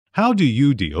How do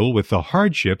you deal with the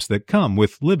hardships that come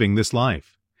with living this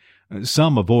life?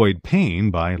 Some avoid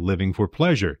pain by living for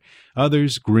pleasure.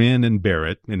 Others grin and bear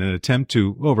it in an attempt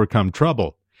to overcome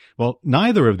trouble. Well,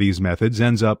 neither of these methods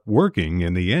ends up working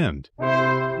in the end.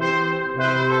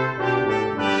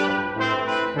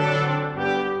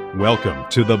 Welcome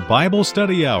to the Bible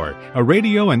Study Hour, a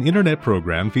radio and internet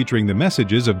program featuring the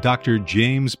messages of Dr.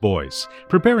 James Boice,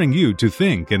 preparing you to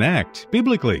think and act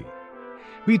biblically.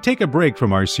 We take a break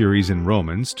from our series in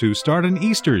Romans to start an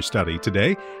Easter study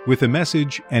today with the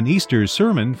message, An Easter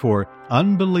Sermon for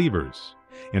Unbelievers.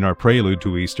 In our prelude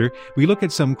to Easter, we look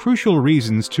at some crucial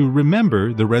reasons to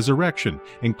remember the resurrection,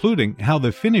 including how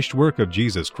the finished work of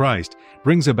Jesus Christ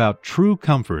brings about true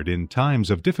comfort in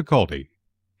times of difficulty.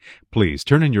 Please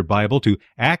turn in your Bible to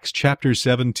Acts chapter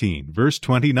 17, verse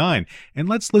 29, and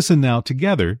let's listen now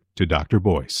together to Dr.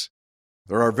 Boice.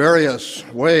 There are various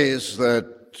ways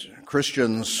that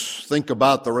Christians think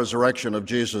about the resurrection of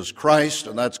Jesus Christ,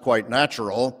 and that's quite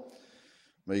natural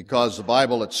because the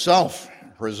Bible itself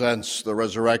presents the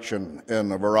resurrection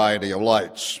in a variety of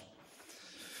lights.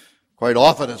 Quite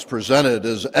often it's presented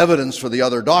as evidence for the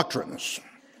other doctrines.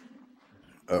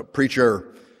 A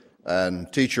preacher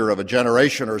and teacher of a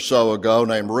generation or so ago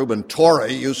named Reuben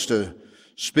Torrey used to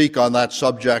speak on that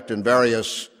subject in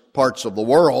various parts of the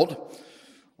world,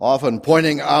 often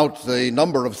pointing out the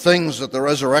number of things that the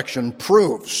resurrection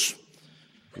proves.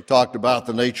 He talked about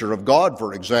the nature of God,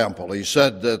 for example. He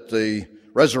said that the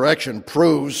resurrection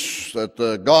proves that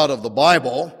the God of the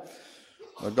Bible,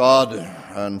 the God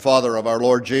and Father of our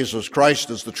Lord Jesus Christ,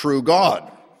 is the true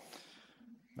God.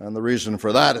 And the reason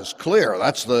for that is clear.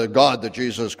 That's the God that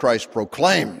Jesus Christ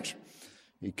proclaimed.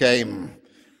 He came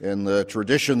in the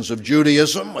traditions of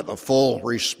Judaism with a full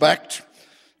respect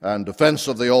and defense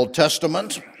of the Old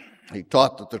Testament. He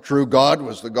taught that the true God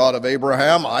was the God of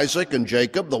Abraham, Isaac, and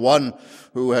Jacob, the one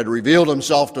who had revealed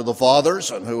himself to the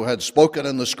fathers and who had spoken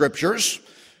in the Scriptures.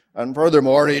 And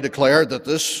furthermore, he declared that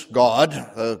this God,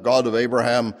 the God of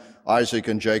Abraham, Isaac,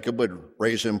 and Jacob, would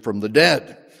raise him from the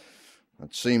dead.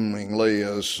 That seemingly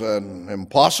is an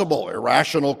impossible,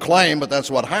 irrational claim, but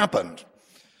that's what happened.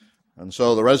 And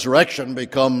so the resurrection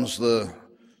becomes the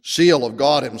seal of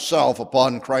God himself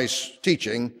upon Christ's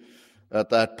teaching at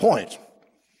that point.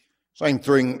 Same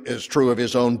thing is true of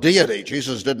his own deity.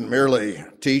 Jesus didn't merely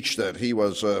teach that he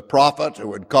was a prophet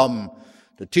who had come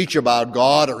to teach about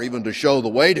God or even to show the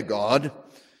way to God.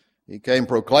 He came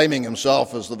proclaiming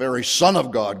himself as the very Son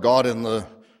of God, God in the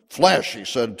flesh. He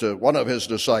said to one of his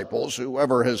disciples,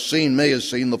 "Whoever has seen me has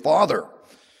seen the Father."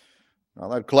 Now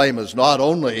that claim is not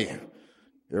only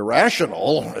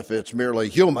irrational, if it's merely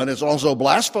human, it's also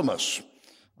blasphemous.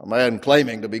 A man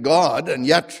claiming to be God, and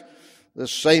yet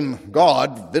this same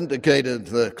God vindicated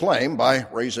the claim by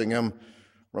raising him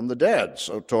from the dead.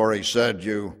 So Torrey said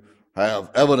you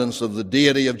have evidence of the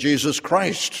deity of Jesus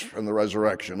Christ in the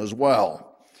resurrection as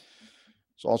well.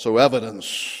 It's also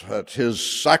evidence that his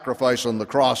sacrifice on the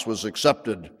cross was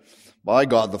accepted by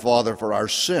God the Father for our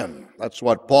sin. That's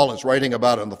what Paul is writing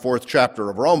about in the 4th chapter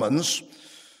of Romans,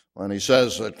 when he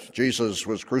says that Jesus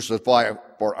was crucified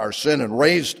for our sin and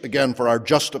raised again for our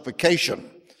justification.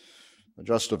 The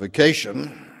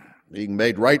justification, being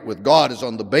made right with God, is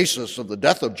on the basis of the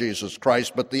death of Jesus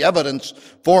Christ, but the evidence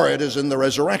for it is in the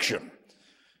resurrection.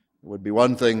 It would be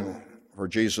one thing for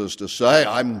Jesus to say,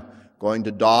 "I'm going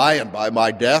to die, and by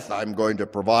my death I'm going to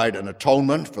provide an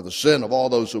atonement for the sin of all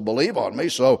those who believe on me,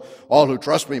 so all who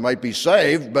trust me might be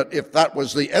saved." But if that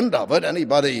was the end of it,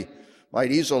 anybody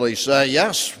might easily say,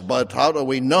 "Yes, but how do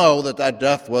we know that that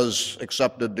death was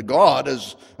accepted to God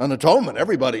as an atonement?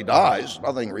 Everybody dies.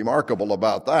 Nothing remarkable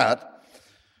about that."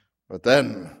 But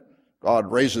then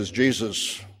God raises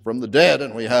Jesus from the dead,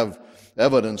 and we have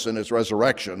evidence in his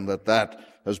resurrection that that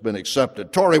has been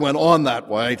accepted. Torrey went on that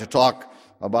way to talk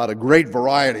about a great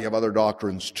variety of other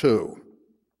doctrines too.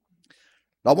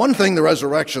 Now, one thing the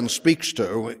resurrection speaks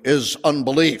to is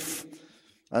unbelief,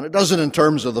 and it does it in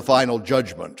terms of the final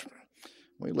judgment.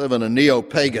 We live in a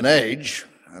neo-pagan age,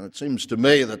 and it seems to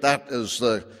me that that is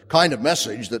the kind of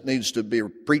message that needs to be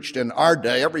preached in our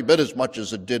day every bit as much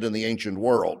as it did in the ancient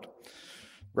world.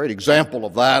 A great example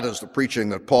of that is the preaching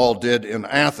that Paul did in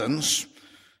Athens,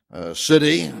 a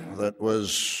city that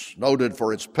was noted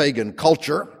for its pagan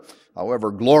culture, however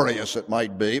glorious it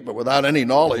might be, but without any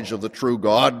knowledge of the true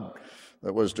God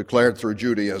that was declared through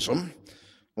Judaism.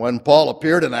 When Paul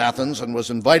appeared in Athens and was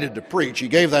invited to preach, he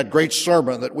gave that great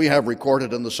sermon that we have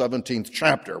recorded in the 17th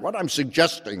chapter. What I'm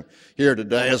suggesting here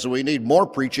today is that we need more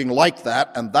preaching like that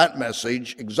and that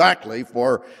message exactly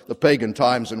for the pagan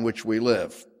times in which we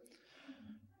live.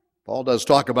 Paul does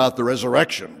talk about the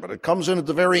resurrection, but it comes in at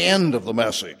the very end of the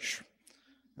message.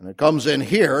 And it comes in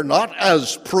here not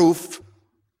as proof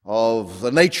of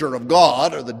the nature of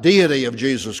God or the deity of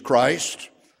Jesus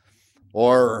Christ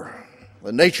or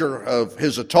the nature of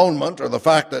his atonement or the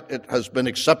fact that it has been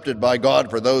accepted by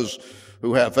God for those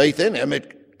who have faith in him.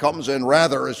 It comes in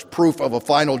rather as proof of a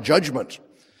final judgment,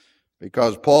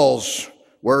 because Paul's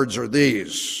words are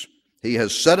these: he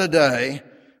has set a day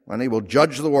when he will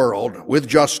judge the world with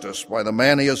justice by the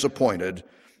man he has appointed.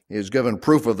 He has given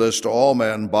proof of this to all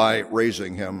men by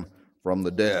raising him from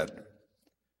the dead.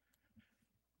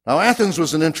 Now, Athens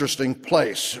was an interesting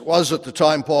place. It was at the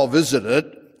time Paul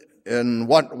visited in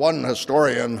what one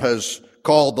historian has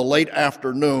called the late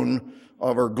afternoon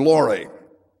of her glory.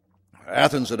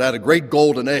 Athens had had a great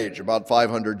golden age about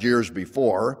 500 years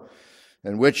before,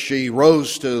 in which she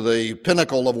rose to the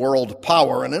pinnacle of world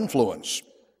power and influence.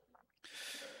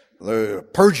 The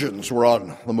Persians were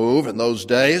on the move in those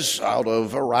days out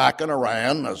of Iraq and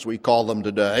Iran, as we call them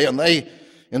today, and they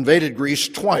invaded Greece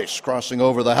twice, crossing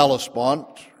over the Hellespont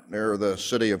near the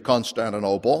city of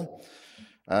Constantinople.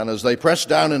 And as they pressed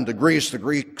down into Greece, the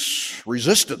Greeks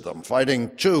resisted them, fighting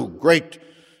two great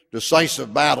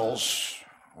decisive battles,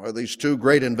 or these two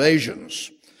great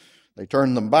invasions. They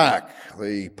turned them back.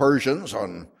 The Persians,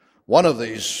 on one of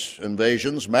these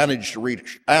invasions, managed to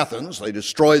reach Athens. They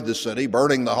destroyed the city,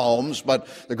 burning the homes, but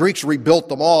the Greeks rebuilt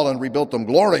them all and rebuilt them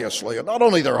gloriously. And not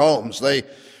only their homes, they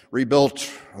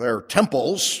rebuilt their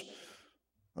temples.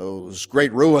 Those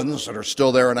great ruins that are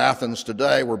still there in Athens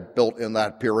today were built in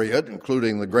that period,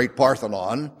 including the great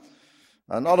Parthenon.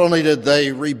 And not only did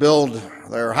they rebuild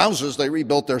their houses, they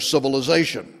rebuilt their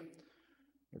civilization.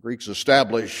 The Greeks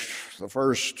established the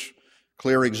first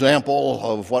clear example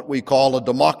of what we call a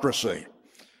democracy.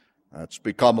 That's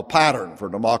become a pattern for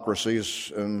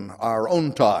democracies in our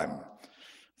own time,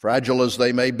 fragile as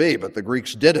they may be, but the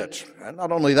Greeks did it. And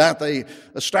not only that, they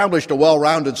established a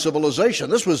well-rounded civilization.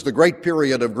 This was the great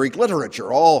period of Greek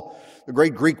literature. All the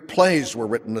great Greek plays were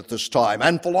written at this time,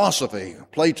 and philosophy.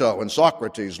 Plato and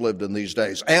Socrates lived in these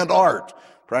days, and art.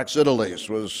 Praxiteles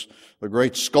was the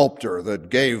great sculptor that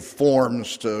gave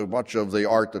forms to much of the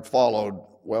art that followed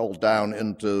well down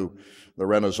into the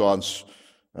Renaissance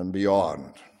and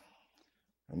beyond.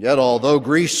 And yet, although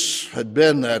Greece had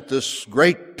been at this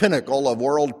great pinnacle of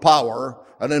world power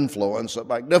and influence, a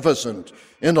magnificent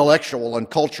intellectual and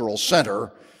cultural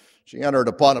center, she entered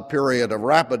upon a period of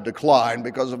rapid decline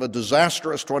because of a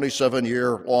disastrous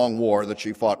 27-year-long war that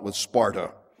she fought with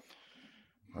Sparta.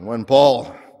 And when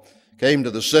Paul came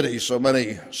to the city so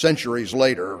many centuries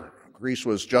later, Greece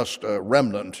was just a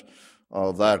remnant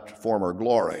of that former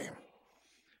glory.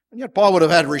 And yet Paul would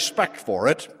have had respect for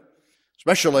it,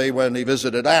 especially when he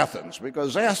visited Athens,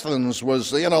 because Athens was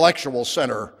the intellectual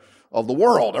center of the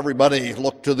world. Everybody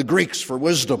looked to the Greeks for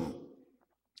wisdom.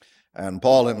 And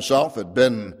Paul himself had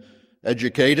been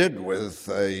educated with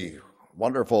a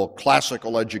wonderful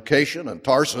classical education in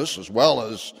Tarsus, as well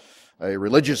as a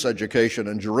religious education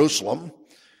in Jerusalem.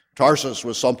 Tarsus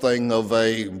was something of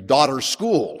a daughter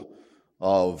school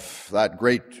of that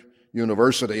great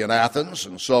university in Athens,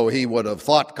 and so he would have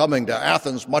thought coming to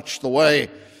Athens much the way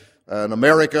an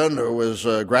American who was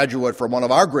a graduate from one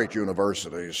of our great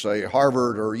universities, say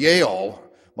Harvard or Yale,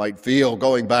 might feel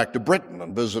going back to Britain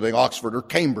and visiting Oxford or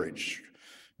Cambridge,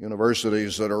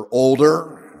 universities that are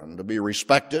older and to be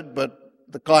respected, but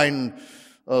the kind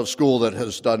of school that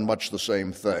has done much the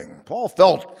same thing. Paul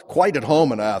felt quite at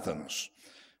home in Athens.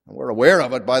 And we're aware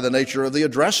of it by the nature of the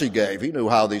address he gave. He knew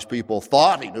how these people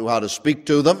thought. He knew how to speak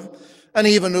to them. And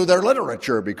he even knew their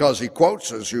literature, because he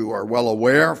quotes, as you are well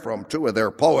aware, from two of their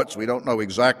poets. We don't know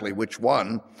exactly which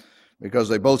one, because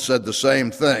they both said the same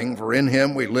thing. For in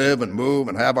him we live and move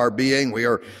and have our being. We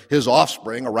are his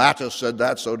offspring. Aratus said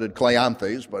that, so did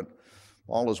Cleanthes, but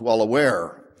Paul is well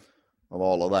aware of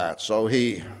all of that. So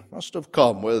he must have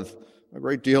come with a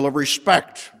great deal of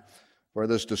respect for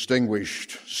this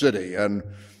distinguished city and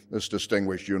this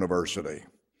distinguished university.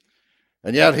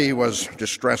 And yet he was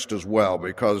distressed as well,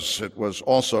 because it was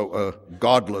also a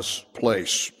godless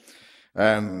place.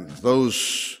 And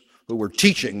those who were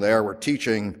teaching there were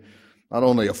teaching not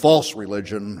only a false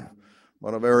religion,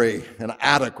 but a very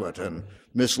inadequate and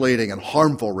misleading and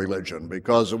harmful religion,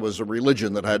 because it was a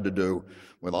religion that had to do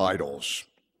with idols.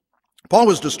 Paul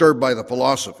was disturbed by the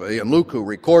philosophy, and Luke, who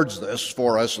records this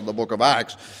for us in the book of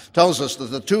Acts, tells us that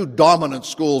the two dominant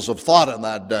schools of thought in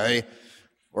that day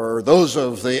were those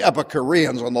of the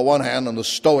Epicureans on the one hand and the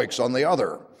Stoics on the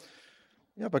other.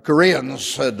 The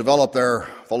Epicureans had developed their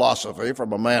philosophy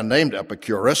from a man named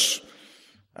Epicurus,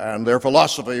 and their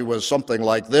philosophy was something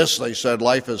like this. They said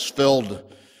life is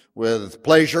filled with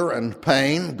pleasure and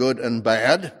pain, good and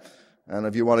bad, And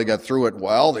if you want to get through it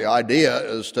well, the idea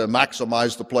is to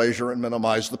maximize the pleasure and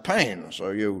minimize the pain.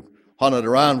 So you hunted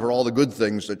around for all the good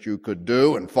things that you could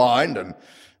do and find, and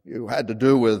you had to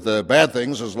do with bad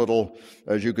things as little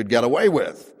as you could get away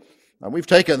with. Now, we've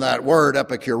taken that word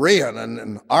Epicurean, and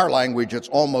in our language it's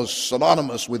almost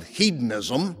synonymous with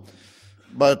hedonism,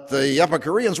 but the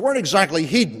Epicureans weren't exactly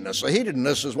hedonists. A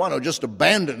hedonist is one who just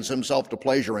abandons himself to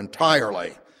pleasure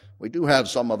entirely. We do have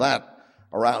some of that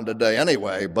around today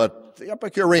anyway, but the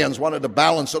Epicureans wanted to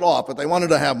balance it off, but they wanted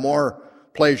to have more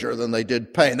pleasure than they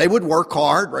did pain. They would work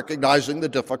hard, recognizing the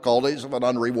difficulties of an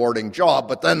unrewarding job,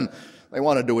 but then they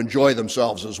wanted to enjoy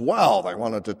themselves as well. They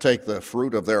wanted to take the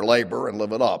fruit of their labor and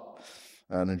live it up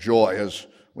and enjoy, as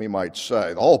we might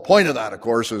say. The whole point of that, of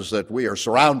course, is that we are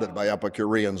surrounded by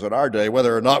Epicureans in our day,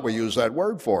 whether or not we use that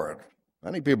word for it.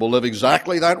 Many people live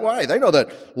exactly that way. They know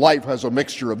that life has a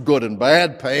mixture of good and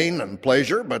bad, pain and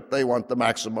pleasure, but they want the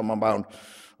maximum amount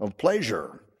of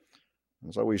pleasure.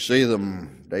 And so we see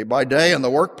them day by day in the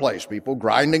workplace, people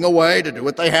grinding away to do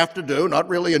what they have to do, not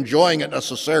really enjoying it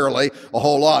necessarily a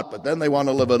whole lot, but then they want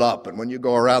to live it up. And when you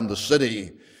go around the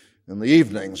city in the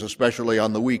evenings, especially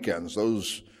on the weekends,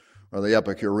 those are the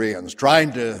Epicureans,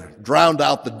 trying to drown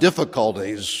out the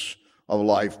difficulties of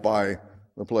life by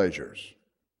the pleasures.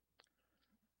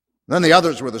 Then the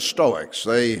others were the Stoics.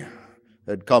 They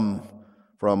had come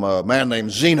from a man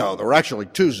named Zeno. There were actually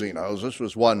two Zenos. This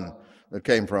was one that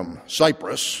came from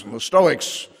Cyprus. And the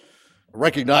Stoics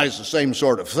recognized the same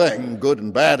sort of thing, good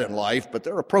and bad in life, but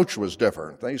their approach was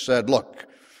different. They said, look,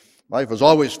 life is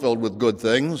always filled with good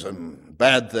things and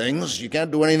bad things. You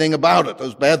can't do anything about it.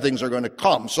 Those bad things are going to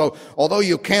come. So although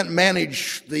you can't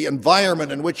manage the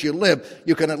environment in which you live,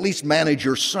 you can at least manage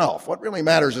yourself. What really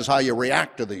matters is how you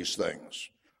react to these things.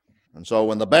 And so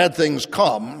when the bad things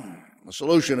come, the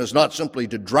solution is not simply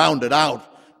to drown it out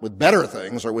with better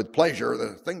things or with pleasure. The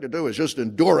thing to do is just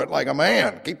endure it like a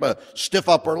man. Keep a stiff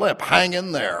upper lip. Hang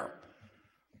in there.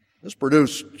 This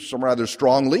produced some rather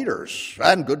strong leaders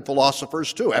and good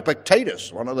philosophers too.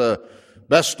 Epictetus, one of the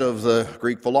best of the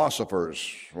Greek philosophers,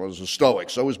 was a Stoic.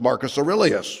 So was Marcus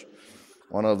Aurelius,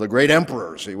 one of the great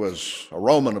emperors. He was a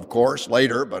Roman, of course,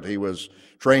 later, but he was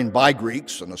trained by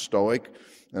Greeks and a Stoic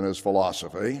in his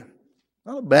philosophy.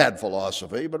 Not a bad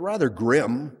philosophy, but rather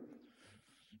grim.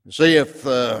 You see, if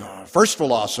the first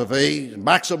philosophy,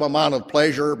 maximum amount of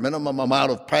pleasure, minimum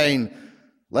amount of pain,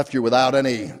 left you without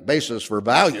any basis for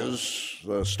values,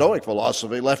 the Stoic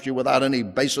philosophy left you without any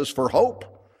basis for hope.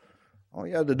 All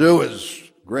you had to do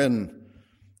is grin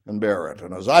and bear it.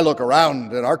 And as I look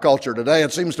around in our culture today,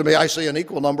 it seems to me I see an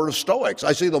equal number of Stoics.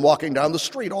 I see them walking down the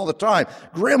street all the time,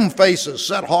 grim faces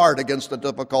set hard against the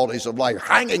difficulties of life,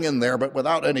 hanging in there, but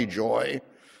without any joy,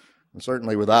 and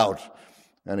certainly without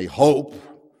any hope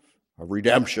of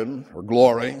redemption or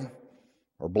glory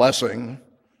or blessing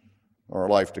or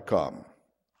a life to come.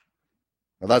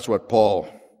 And that's what Paul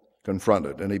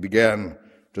confronted, and he began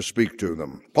to speak to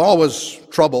them. Paul was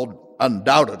troubled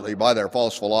undoubtedly by their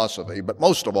false philosophy, but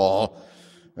most of all,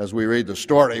 as we read the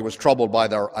story, he was troubled by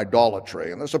their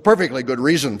idolatry. And there's a perfectly good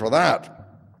reason for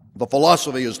that. The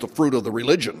philosophy is the fruit of the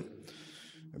religion.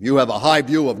 If you have a high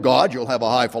view of God, you'll have a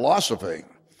high philosophy,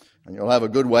 and you'll have a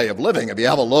good way of living. If you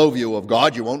have a low view of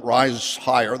God, you won't rise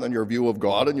higher than your view of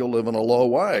God, and you'll live in a low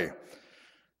way.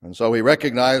 And so he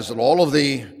recognized that all of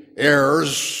the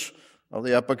errors of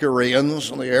the Epicureans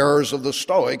and the errors of the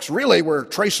Stoics really were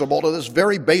traceable to this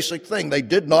very basic thing. They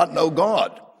did not know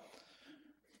God.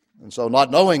 And so not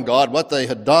knowing God, what they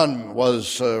had done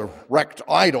was erect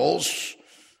idols,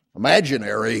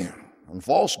 imaginary and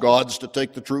false gods, to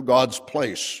take the true God's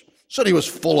place. The city was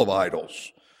full of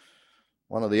idols.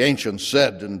 One of the ancients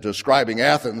said in describing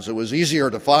Athens, it was easier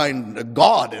to find a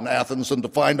god in Athens than to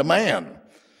find a man.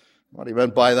 What he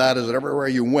meant by that is that everywhere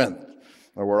you went,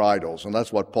 there were idols, and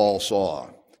that's what Paul saw.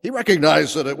 He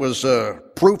recognized that it was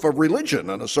proof of religion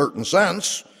in a certain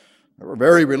sense. They were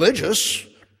very religious,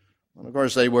 and of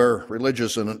course they were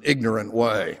religious in an ignorant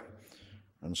way.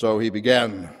 And so he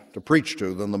began to preach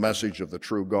to them the message of the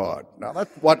true God. Now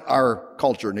that's what our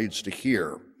culture needs to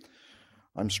hear.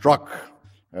 I'm struck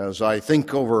as I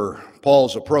think over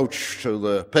Paul's approach to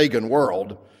the pagan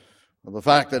world, of the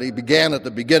fact that he began at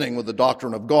the beginning with the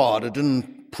doctrine of God. It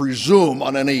didn't presume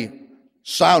on any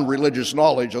sound religious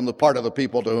knowledge on the part of the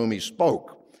people to whom he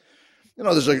spoke. You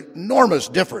know, there's an enormous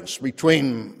difference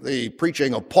between the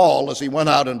preaching of Paul as he went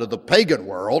out into the pagan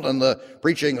world and the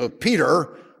preaching of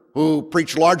Peter who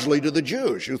preached largely to the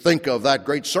Jews. You think of that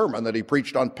great sermon that he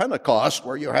preached on Pentecost,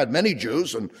 where you had many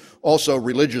Jews and also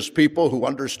religious people who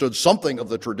understood something of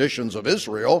the traditions of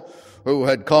Israel, who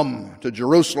had come to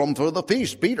Jerusalem for the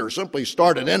feast. Peter simply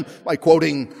started in by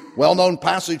quoting well-known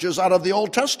passages out of the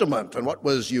Old Testament. And what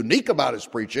was unique about his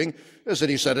preaching is that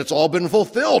he said it's all been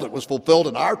fulfilled. It was fulfilled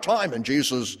in our time in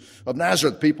Jesus of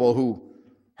Nazareth. People who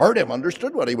heard him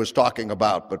understood what he was talking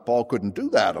about, but Paul couldn't do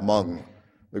that among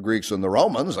the Greeks and the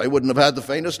Romans. They wouldn't have had the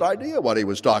faintest idea what he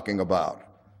was talking about.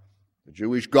 The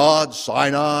Jewish gods,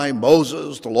 Sinai,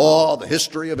 Moses, the law, the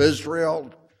history of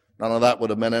Israel, none of that would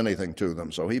have meant anything to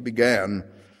them. So he began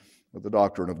with the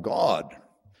doctrine of God.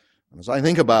 And as I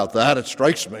think about that, it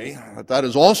strikes me that that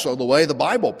is also the way the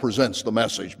Bible presents the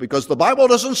message, because the Bible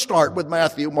doesn't start with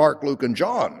Matthew, Mark, Luke, and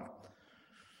John.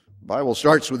 The Bible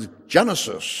starts with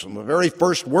Genesis, and the very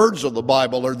first words of the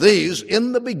Bible are these: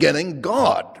 in the beginning,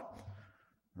 God.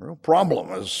 The real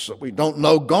problem is that we don't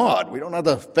know God. We don't have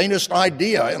the faintest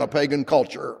idea in a pagan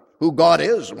culture who God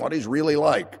is and what he's really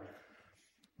like.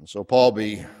 And so Paul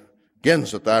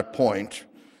begins at that point,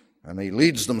 and he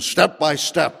leads them step by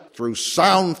step through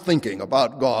sound thinking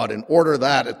about God, in order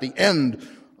that at the end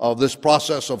of this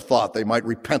process of thought they might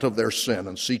repent of their sin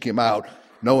and seek him out,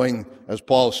 knowing, as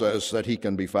Paul says, that he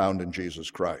can be found in Jesus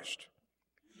Christ.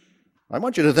 I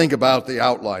want you to think about the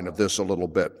outline of this a little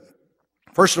bit.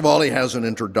 First of all, he has an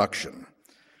introduction.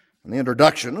 And the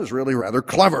introduction is really rather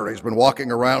clever. He's been walking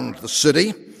around the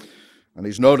city, and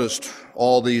he's noticed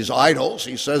all these idols.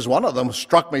 He says one of them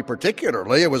struck me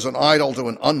particularly. It was an idol to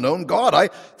an unknown God. I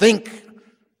think,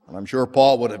 and I'm sure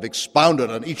Paul would have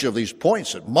expounded on each of these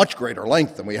points at much greater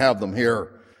length than we have them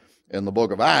here in the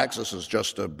book of Acts. This is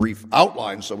just a brief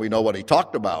outline so we know what he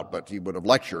talked about, but he would have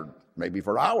lectured maybe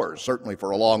for hours, certainly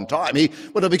for a long time. He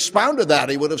would have expounded that.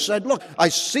 He would have said, look, I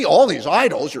see all these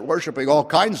idols. You're worshiping all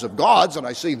kinds of gods, and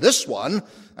I see this one,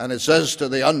 and it says to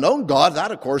the unknown God.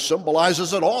 That, of course,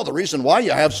 symbolizes it all. The reason why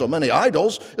you have so many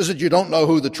idols is that you don't know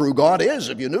who the true God is.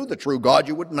 If you knew the true God,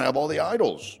 you wouldn't have all the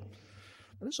idols.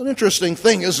 It's an interesting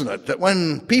thing, isn't it, that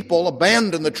when people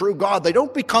abandon the true God, they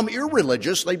don't become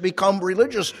irreligious, they become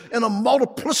religious in a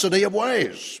multiplicity of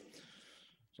ways.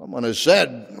 Someone has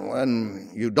said, when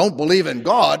you don't believe in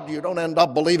God, you don't end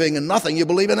up believing in nothing, you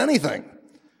believe in anything.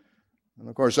 And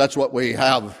of course, that's what we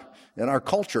have in our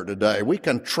culture today. We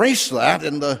can trace that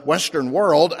in the Western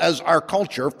world, as our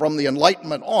culture from the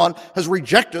Enlightenment on has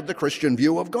rejected the Christian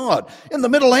view of God. In the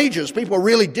Middle Ages, people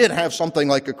really did have something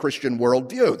like a Christian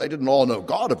worldview. They didn't all know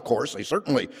God, of course. They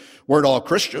certainly weren't all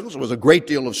Christians. There was a great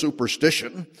deal of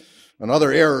superstition and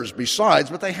other errors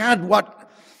besides, but they had what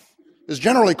is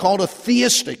generally called a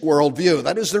theistic worldview.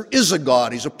 That is, there is a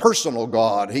God. He's a personal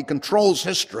God. He controls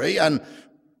history, and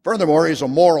furthermore, he's a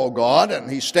moral God, and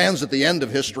he stands at the end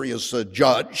of history as a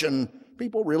judge, and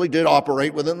people really did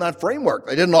operate within that framework.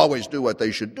 They didn't always do what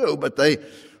they should do, but they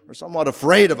were somewhat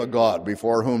afraid of a God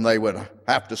before whom they would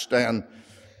have to stand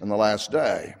in the last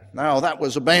day. Now, that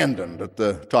was abandoned at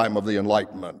the time of the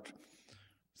Enlightenment.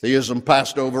 Theism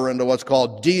passed over into what's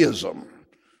called deism.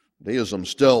 Deism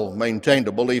still maintained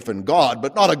a belief in God,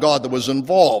 but not a God that was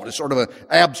involved. It's sort of an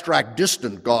abstract,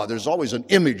 distant God. There's always an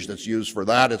image that's used for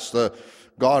that. It's the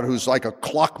God who's like a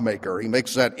clockmaker. He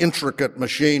makes that intricate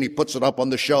machine, he puts it up on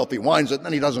the shelf, he winds it, and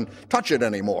then he doesn't touch it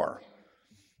anymore.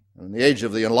 In the age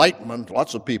of the Enlightenment,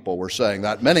 lots of people were saying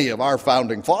that. Many of our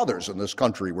founding fathers in this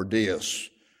country were deists.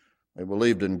 They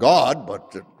believed in God,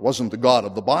 but it wasn't the God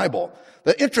of the Bible.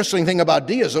 The interesting thing about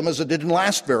deism is it didn't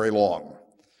last very long.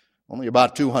 Only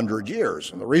about 200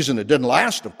 years. And the reason it didn't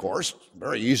last, of course,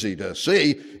 very easy to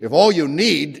see. If all you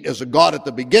need is a God at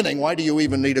the beginning, why do you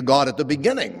even need a God at the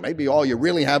beginning? Maybe all you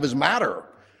really have is matter.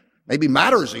 Maybe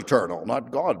matter's eternal,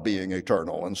 not God being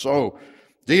eternal. And so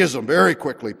deism very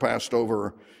quickly passed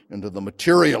over into the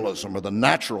materialism or the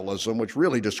naturalism, which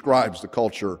really describes the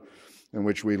culture in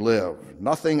which we live.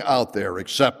 Nothing out there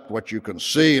except what you can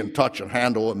see and touch and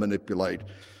handle and manipulate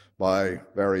by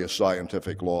various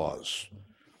scientific laws.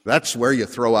 That's where you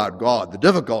throw out God. The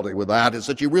difficulty with that is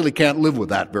that you really can't live with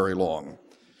that very long.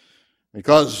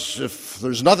 Because if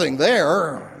there's nothing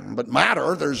there but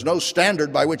matter, there's no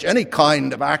standard by which any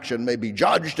kind of action may be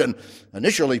judged. And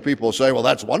initially people say, well,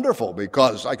 that's wonderful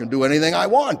because I can do anything I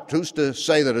want. Who's to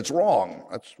say that it's wrong?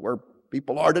 That's where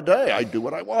people are today. I do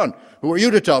what I want. Who are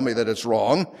you to tell me that it's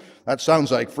wrong? That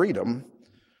sounds like freedom.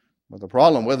 But the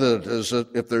problem with it is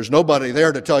that if there's nobody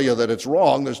there to tell you that it's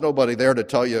wrong, there's nobody there to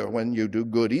tell you when you do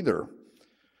good either.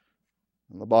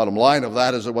 And the bottom line of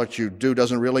that is that what you do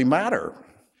doesn't really matter.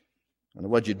 And if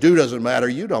what you do doesn't matter,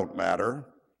 you don't matter.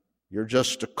 You're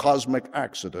just a cosmic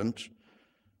accident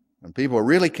And people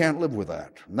really can't live with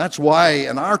that. And that's why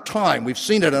in our time, we've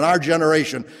seen it in our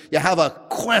generation, you have a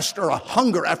quest or a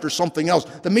hunger after something else.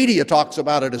 The media talks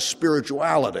about it as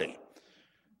spirituality.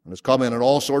 And it's coming in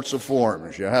all sorts of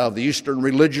forms. You have the Eastern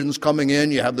religions coming in,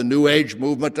 you have the New Age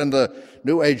movement, and the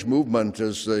New Age movement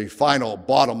is the final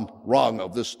bottom rung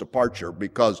of this departure,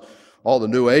 because all the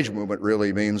New Age movement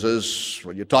really means is,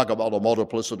 when you talk about a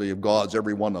multiplicity of gods,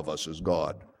 every one of us is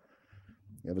God.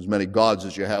 You have as many gods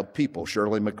as you have people.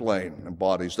 Shirley MacLaine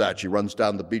embodies that. She runs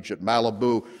down the beach at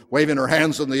Malibu, waving her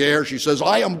hands in the air. She says,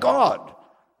 "I am God."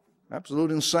 Absolute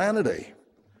insanity.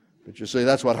 But you see,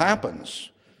 that's what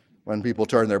happens when people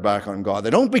turn their back on God.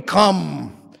 They don't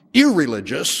become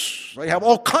irreligious. They have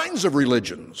all kinds of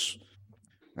religions.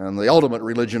 And the ultimate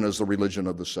religion is the religion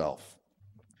of the self.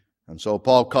 And so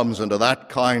Paul comes into that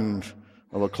kind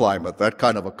of a climate, that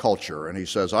kind of a culture, and he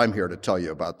says, "I'm here to tell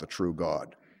you about the true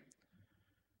God."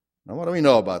 Now, what do we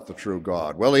know about the true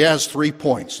God? Well, he has 3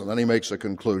 points, and then he makes a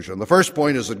conclusion. The first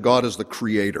point is that God is the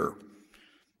creator.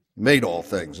 He made all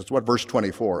things. That's what verse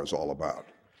 24 is all about.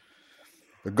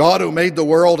 The God who made the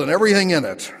world and everything in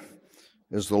it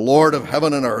is the Lord of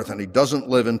heaven and earth, and he doesn't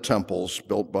live in temples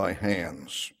built by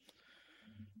hands.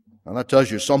 And that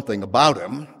tells you something about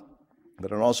him,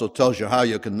 but it also tells you how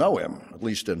you can know him, at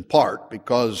least in part,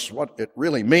 because what it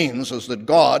really means is that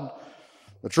God,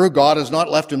 the true God, has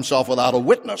not left himself without a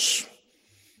witness.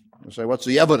 You say, what's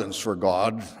the evidence for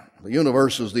God? The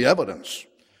universe is the evidence.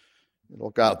 You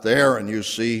look out there and you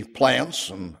see plants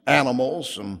and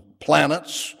animals and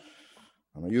planets,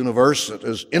 and a universe that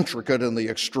is intricate in the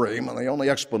extreme, and the only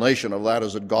explanation of that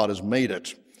is that God has made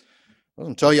it. It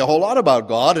doesn't tell you a whole lot about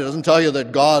God. It doesn't tell you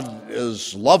that God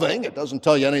is loving. It doesn't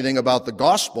tell you anything about the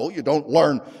gospel. You don't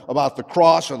learn about the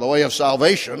cross or the way of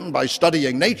salvation by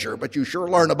studying nature, but you sure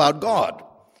learn about God.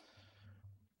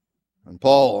 And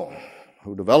Paul,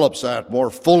 who develops that more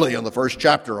fully in the first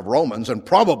chapter of Romans, and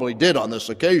probably did on this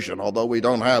occasion, although we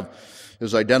don't have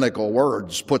his identical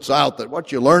words, puts out that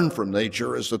what you learn from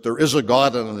nature is that there is a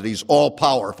God and that he's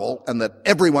all-powerful and that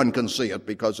everyone can see it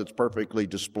because it's perfectly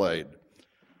displayed.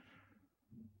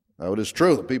 Now, it is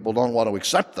true that people don't want to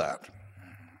accept that.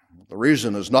 The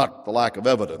reason is not the lack of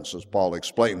evidence, as Paul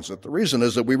explains it. The reason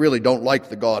is that we really don't like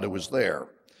the God who is there.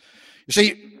 You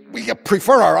see, we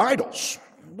prefer our idols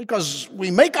because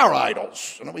we make our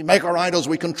idols. And if we make our idols,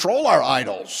 we control our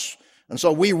idols. And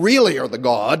so we really are the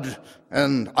God,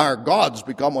 and our gods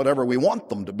become whatever we want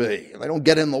them to be. They don't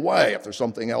get in the way if there's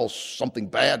something else, something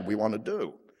bad we want to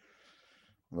do.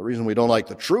 And the reason we don't like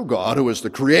the true God, who is the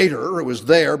creator, who was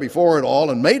there before it all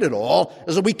and made it all,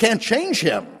 is that we can't change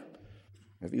him.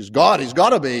 If he's God, he's got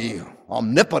to be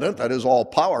omnipotent, that is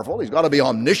all-powerful. He's got to be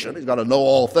omniscient. He's got to know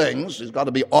all things. He's got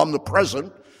to be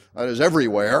omnipresent, that is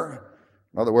everywhere.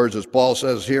 In other words, as Paul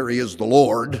says here, he is the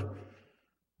Lord.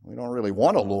 We don't really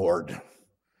want a Lord.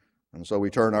 And so we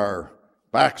turn our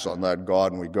backs on that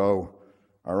God and we go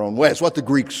our own way. It's what the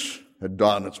Greeks had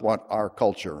done. It's what our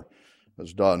culture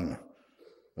has done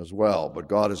as well. But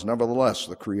God is nevertheless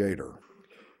the creator.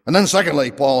 And then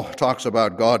secondly, Paul talks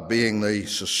about God being the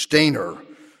sustainer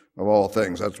of all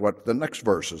things. That's what the next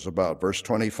verse is about, verse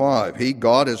 25. He,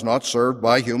 God, is not served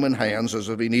by human hands as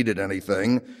if he needed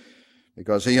anything,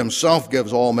 because he himself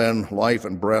gives all men life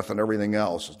and breath and everything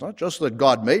else. It's not just that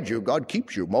God made you, God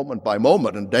keeps you moment by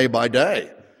moment and day by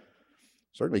day.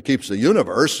 Certainly keeps the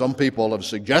universe. Some people have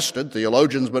suggested,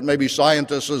 theologians, but maybe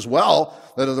scientists as well,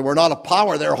 that if there were not a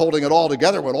power there holding it all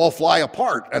together, it would all fly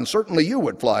apart. And certainly you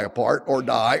would fly apart or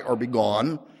die or be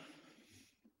gone.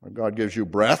 God gives you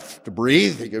breath to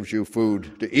breathe. He gives you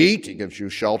food to eat. He gives you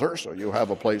shelter so you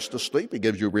have a place to sleep. He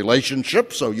gives you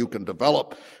relationships so you can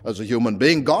develop as a human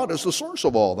being. God is the source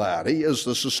of all that. He is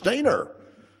the sustainer.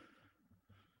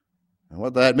 And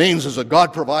what that means is that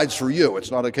God provides for you.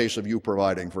 It's not a case of you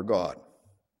providing for God.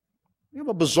 You have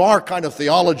a bizarre kind of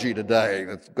theology today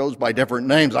that goes by different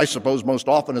names. I suppose most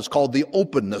often it's called the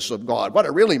openness of God. What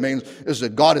it really means is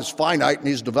that God is finite and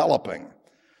he's developing.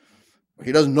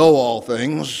 He doesn't know all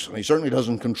things, and he certainly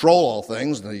doesn't control all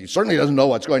things, and he certainly doesn't know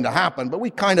what's going to happen, but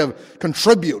we kind of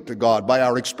contribute to God by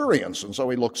our experience, and so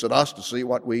he looks at us to see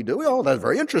what we do. Oh, that's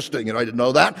very interesting. I didn't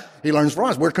know that. He learns from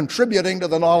us. We're contributing to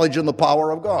the knowledge and the power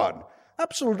of God.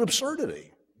 Absolute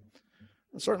absurdity.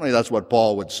 And certainly that's what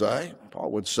Paul would say.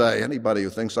 Paul would say anybody who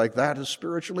thinks like that is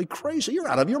spiritually crazy. You're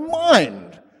out of your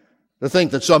mind to think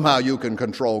that somehow you can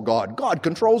control God. God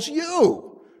controls you.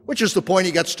 Which is the point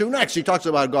he gets to next. He talks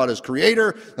about God as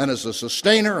creator, then as the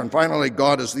sustainer, and finally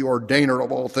God as the ordainer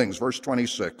of all things. Verse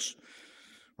 26.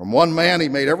 From one man he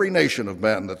made every nation of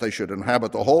men that they should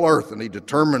inhabit the whole earth, and he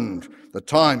determined the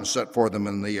time set for them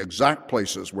in the exact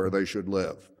places where they should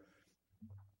live.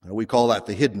 We call that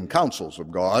the hidden counsels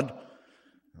of God.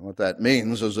 And what that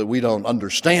means is that we don't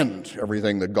understand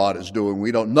everything that God is doing.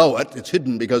 We don't know it. It's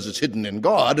hidden because it's hidden in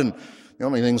God, and the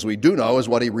only things we do know is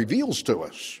what He reveals to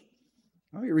us.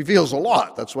 Well, He reveals a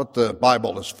lot. That's what the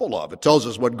Bible is full of. It tells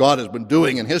us what God has been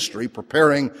doing in history,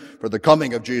 preparing for the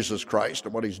coming of Jesus Christ,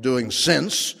 and what He's doing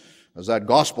since, as that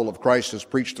gospel of Christ is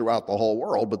preached throughout the whole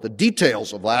world. But the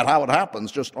details of that, how it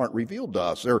happens, just aren't revealed to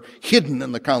us. They're hidden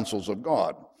in the counsels of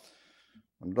God.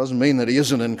 It doesn't mean that He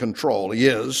isn't in control. He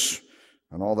is.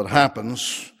 And all that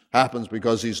happens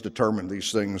because He's determined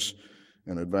these things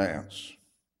in advance.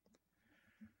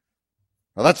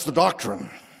 Now that's the doctrine.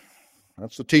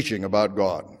 That's the teaching about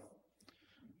God.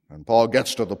 And Paul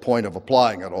gets to the point of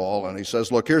applying it all, and he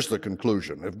says, look, here's the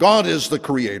conclusion. If God is the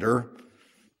creator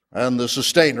and the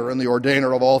sustainer and the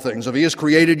ordainer of all things, if He has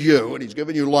created you and He's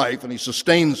given you life and He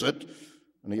sustains it,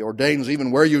 and He ordains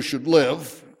even where you should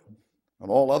live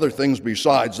and all other things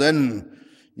besides, then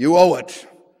you owe it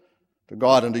to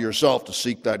God and to yourself to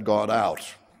seek that God out.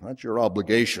 That's your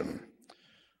obligation.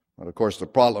 But of course, the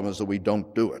problem is that we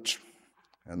don't do it.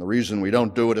 And the reason we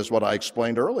don't do it is what I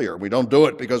explained earlier. We don't do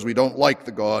it because we don't like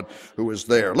the God who is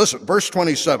there. Listen, verse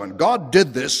 27, God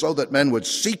did this so that men would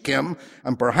seek Him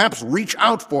and perhaps reach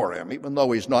out for Him, even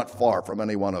though He's not far from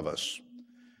any one of us.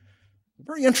 A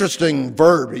very interesting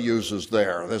verb He uses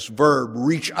there, this verb,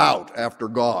 reach out after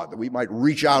God, that we might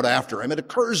reach out after Him. It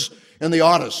occurs in the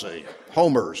Odyssey,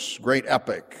 Homer's great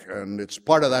epic, and it's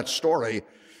part of that story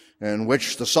in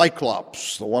which the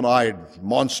Cyclops, the one-eyed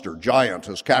monster giant,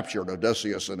 has captured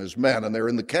Odysseus and his men, and they're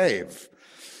in the cave.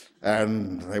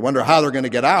 And they wonder how they're going to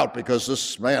get out because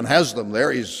this man has them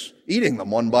there. He's eating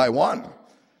them one by one.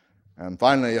 And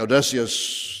finally,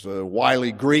 Odysseus, the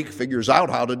wily Greek, figures out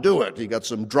how to do it. He gets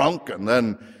them drunk, and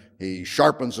then he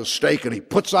sharpens a stake, and he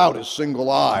puts out his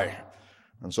single eye.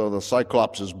 And so the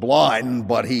Cyclops is blind,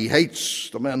 but he hates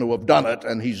the men who have done it,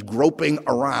 and he's groping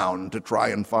around to try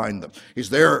and find them. He's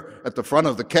there at the front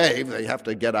of the cave. They have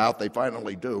to get out. They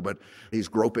finally do, but he's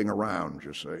groping around,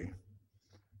 you see. And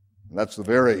that's the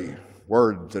very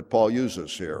word that Paul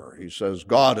uses here. He says,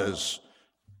 God has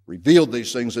revealed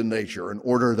these things in nature in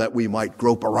order that we might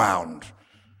grope around,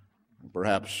 and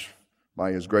perhaps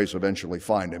by His grace eventually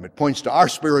find Him. It points to our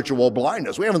spiritual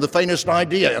blindness. We haven't the faintest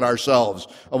idea in ourselves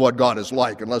of what God is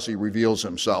like unless He reveals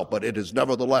Himself, but it is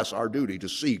nevertheless our duty to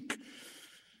seek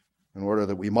in order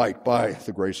that we might, by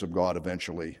the grace of God,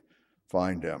 eventually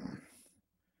find Him.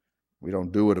 We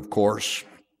don't do it, of course.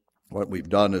 What we've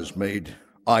done is made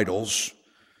idols,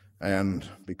 and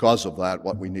because of that,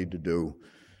 what we need to do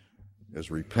is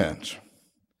repent.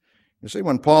 You see,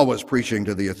 when Paul was preaching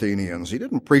to the Athenians, he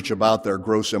didn't preach about their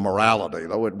gross immorality,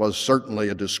 though it was certainly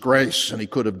a disgrace, and he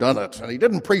could have done it. And he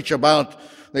didn't preach about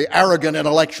the arrogant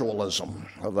intellectualism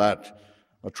of that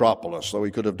metropolis, though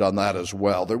he could have done that as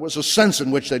well. There was a sense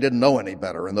in which they didn't know any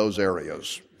better in those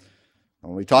areas.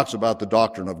 And when he talks about the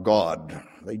doctrine of God,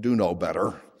 they do know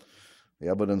better. The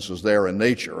evidence is there in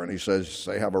nature, and he says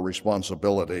they have a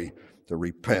responsibility to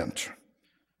repent.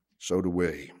 So do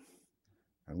we.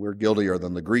 And we're guiltier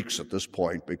than the Greeks at this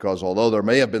point, because although there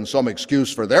may have been some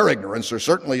excuse for their ignorance, there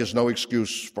certainly is no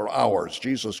excuse for ours.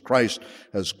 Jesus Christ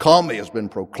has come. He has been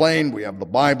proclaimed. We have the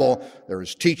Bible. There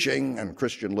is teaching and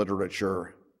Christian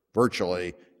literature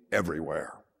virtually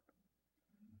everywhere.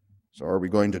 So are we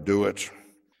going to do it?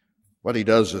 What he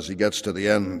does as he gets to the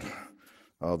end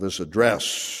of this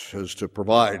address is to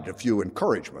provide a few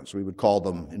encouragements. We would call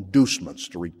them inducements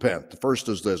to repent. The first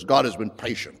is this: God has been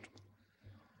patient.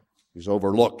 He's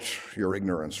overlooked your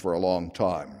ignorance for a long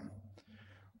time.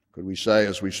 Could we say,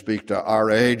 as we speak to our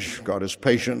age, God is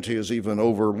patient. He has even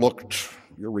overlooked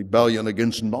your rebellion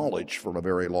against knowledge for a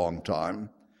very long time.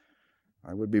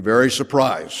 I would be very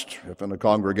surprised if in a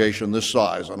congregation this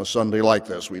size, on a Sunday like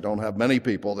this, we don't have many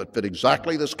people that fit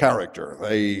exactly this character.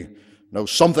 They know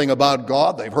something about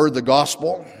God, they've heard the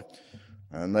gospel,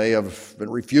 and they have been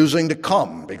refusing to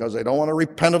come because they don't want to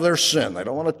repent of their sin. They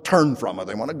don't want to turn from it.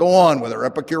 They want to go on with their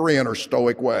Epicurean or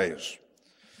Stoic ways.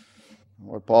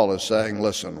 What Paul is saying,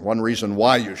 listen, one reason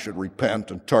why you should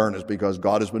repent and turn is because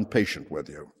God has been patient with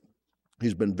you.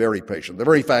 He's been very patient. The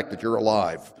very fact that you're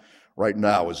alive right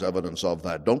now is evidence of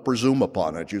that. Don't presume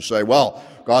upon it. You say, well,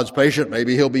 God's patient.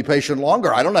 Maybe He'll be patient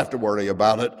longer. I don't have to worry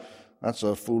about it. That's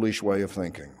a foolish way of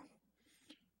thinking.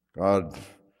 God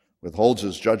withholds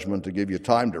His judgment to give you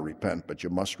time to repent, but you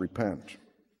must repent.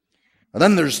 And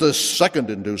then there's this second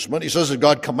inducement. He says that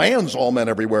God commands all men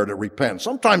everywhere to repent.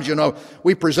 Sometimes,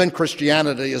 we present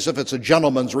Christianity as if it's a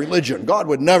gentleman's religion. God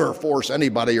would never force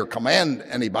anybody or command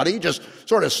anybody. He just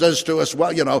sort of says to us,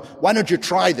 well, why don't you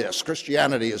try this?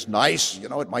 Christianity is nice.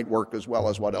 It might work as well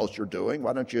as what else you're doing.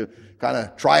 Why don't you kind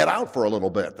of try it out for a little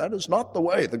bit? That is not the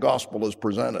way the gospel is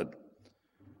presented.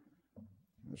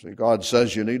 You see, God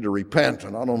says you need to repent,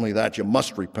 and not only that, you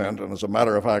must repent. And as a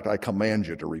matter of fact, I command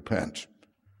you to repent.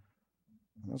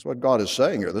 That's what God is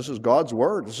saying here. This is God's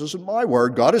word. This isn't my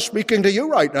word. God is speaking to you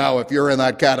right now if you're in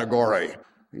that category.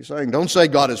 He's saying, don't say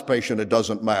God is patient, it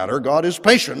doesn't matter. God is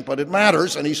patient, but it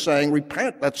matters. And he's saying,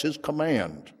 repent. That's his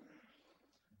command.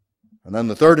 And then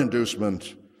the third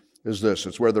inducement is this.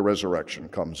 It's where the resurrection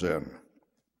comes in.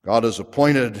 God has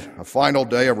appointed a final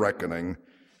day of reckoning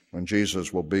when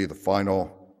Jesus will be the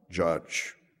final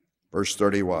judge. Verse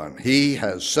 31, he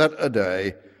has set a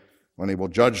day when he will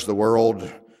judge the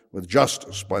world with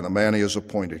justice by the man he has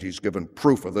appointed. He's given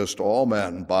proof of this to all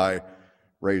men by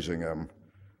raising him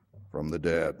from the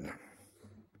dead.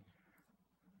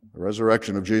 The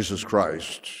resurrection of Jesus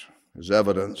Christ is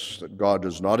evidence that God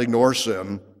does not ignore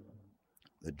sin,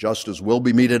 that justice will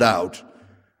be meted out,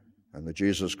 and that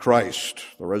Jesus Christ,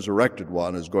 the resurrected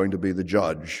one, is going to be the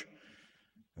judge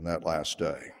in that last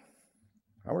day.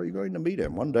 How are you going to meet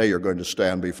him? One day you're going to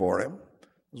stand before him.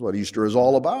 That's what Easter is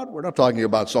all about. We're not talking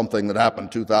about something that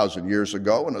happened 2,000 years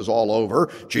ago and is all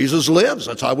over. Jesus lives.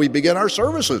 That's how we begin our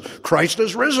services. Christ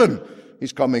is risen.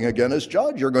 He's coming again as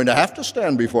judge. You're going to have to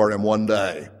stand before him one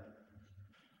day.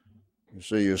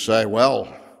 You say,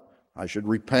 well, I should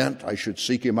repent. I should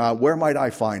seek him out. Where might I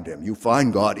find him? You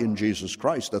find God in Jesus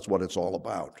Christ. That's what it's all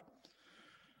about.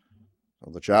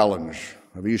 So the challenge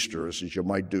of Easter is that you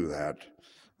might do that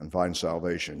and find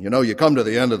salvation. You come to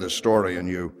the end of this story and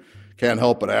you can't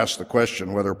help but ask the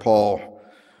question whether Paul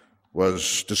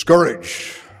was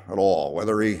discouraged at all,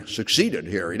 whether he succeeded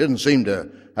here. He didn't seem to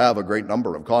have a great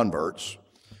number of converts.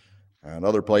 And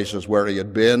other places where he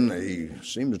had been, he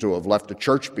seems to have left a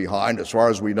church behind. As far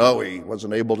as we know, he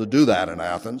wasn't able to do that in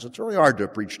Athens. It's very hard to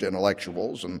preach to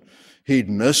intellectuals and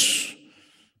hedonists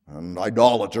and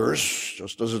idolaters,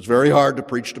 just as it's very hard to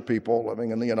preach to people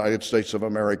living in the United States of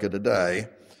America today.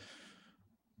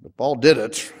 But Paul did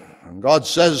it. And God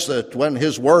says that when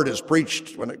his word is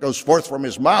preached, when it goes forth from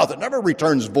his mouth, it never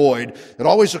returns void. It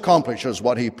always accomplishes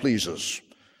what he pleases.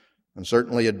 And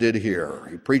certainly it did here.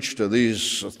 He preached to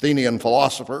these Athenian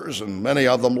philosophers, and many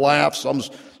of them laughed. Some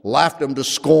laughed him to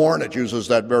scorn. It uses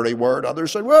that very word.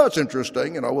 Others said, well, it's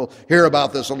interesting. We'll hear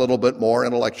about this a little bit more.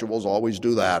 Intellectuals always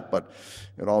do that. But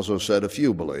it also said a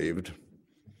few believed.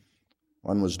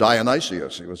 One was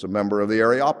Dionysius. He was a member of the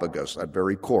Areopagus, that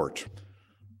very court.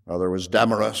 There was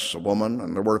Damaris, a woman,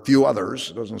 and there were a few others.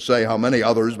 It doesn't say how many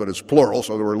others, but it's plural,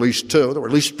 so there were at least two. There were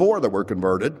at least four that were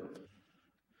converted.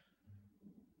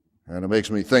 And it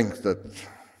makes me think that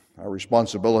our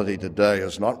responsibility today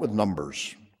is not with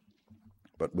numbers,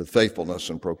 but with faithfulness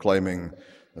in proclaiming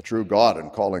the true God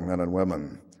and calling men and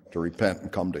women to repent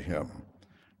and come to him.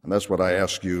 And that's what I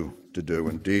ask you to do.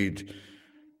 Indeed,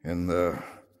 in the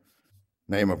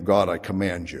name of God, I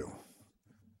command you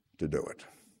to do it.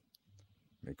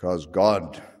 Because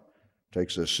God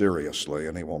takes this seriously,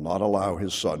 and he will not allow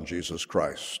his Son, Jesus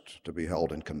Christ, to be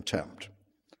held in contempt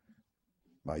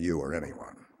by you or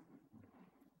anyone.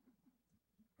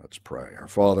 Let's pray. Our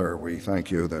Father, we thank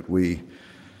you that we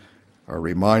are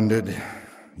reminded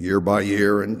year by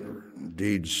year, and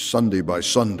indeed Sunday by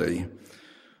Sunday,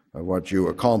 of what you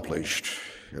accomplished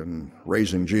in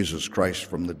raising Jesus Christ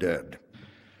from the dead.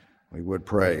 We would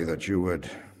pray that you would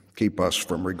keep us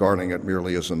from regarding it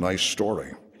merely as a nice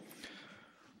story,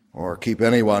 or keep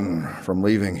anyone from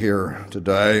leaving here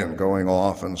today and going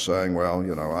off and saying, well,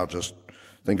 I'll just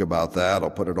think about that, I'll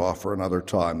put it off for another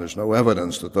time. There's no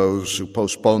evidence that those who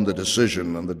postponed the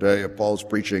decision on the day of Paul's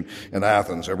preaching in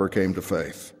Athens ever came to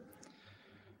faith.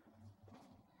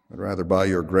 But rather, by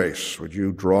your grace, would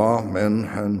you draw men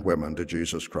and women to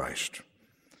Jesus Christ,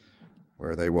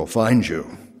 where they will find you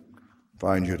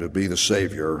to be the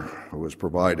Savior who has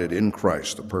provided in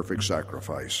Christ the perfect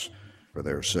sacrifice for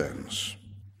their sins.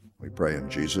 We pray in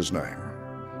Jesus' name.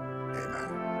 Amen.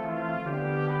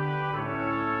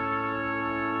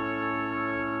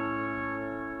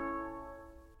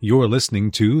 You're listening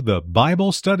to the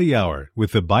Bible Study Hour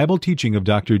with the Bible teaching of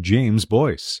Dr. James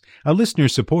Boice, a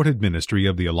listener-supported ministry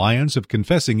of the Alliance of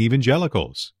Confessing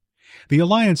Evangelicals. The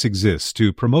Alliance exists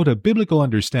to promote a biblical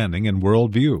understanding and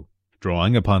worldview.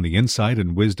 Drawing upon the insight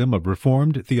and wisdom of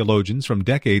Reformed theologians from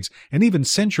decades and even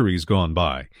centuries gone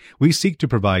by, we seek to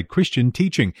provide Christian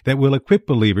teaching that will equip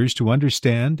believers to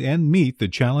understand and meet the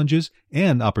challenges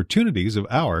and opportunities of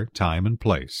our time and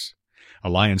place.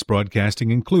 Alliance Broadcasting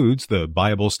includes the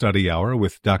Bible Study Hour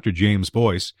with Dr. James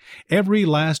Boice, Every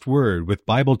Last Word with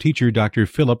Bible teacher Dr.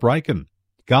 Philip Ryken,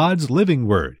 God's Living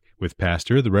Word with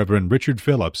Pastor the Reverend Richard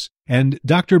Phillips, and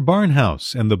Dr.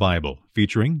 Barnhouse and the Bible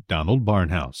featuring Donald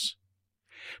Barnhouse.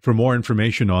 For more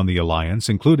information on the Alliance,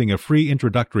 including a free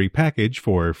introductory package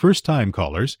for first-time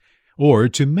callers, or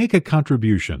to make a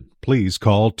contribution, please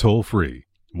call toll-free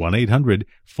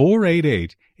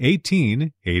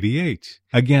 1-800-488-1888.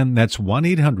 Again, that's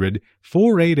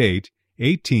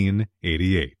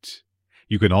 1-800-488-1888.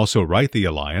 You can also write the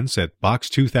Alliance at Box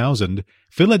 2000,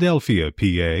 Philadelphia,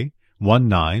 PA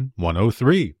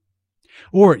 19103.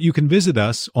 Or you can visit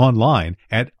us online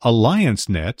at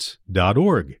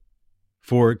alliancenet.org.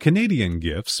 For Canadian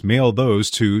gifts, mail those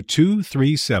to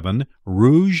 237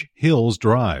 Rouge Hills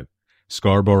Drive,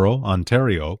 Scarborough,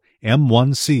 Ontario,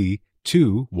 M1C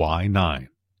 2Y9.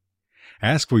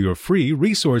 Ask for your free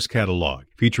resource catalog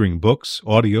featuring books,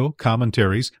 audio,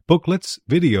 commentaries, booklets,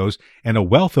 videos, and a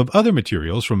wealth of other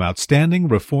materials from outstanding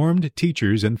Reformed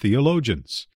teachers and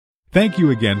theologians. Thank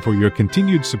you again for your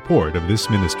continued support of this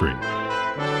ministry.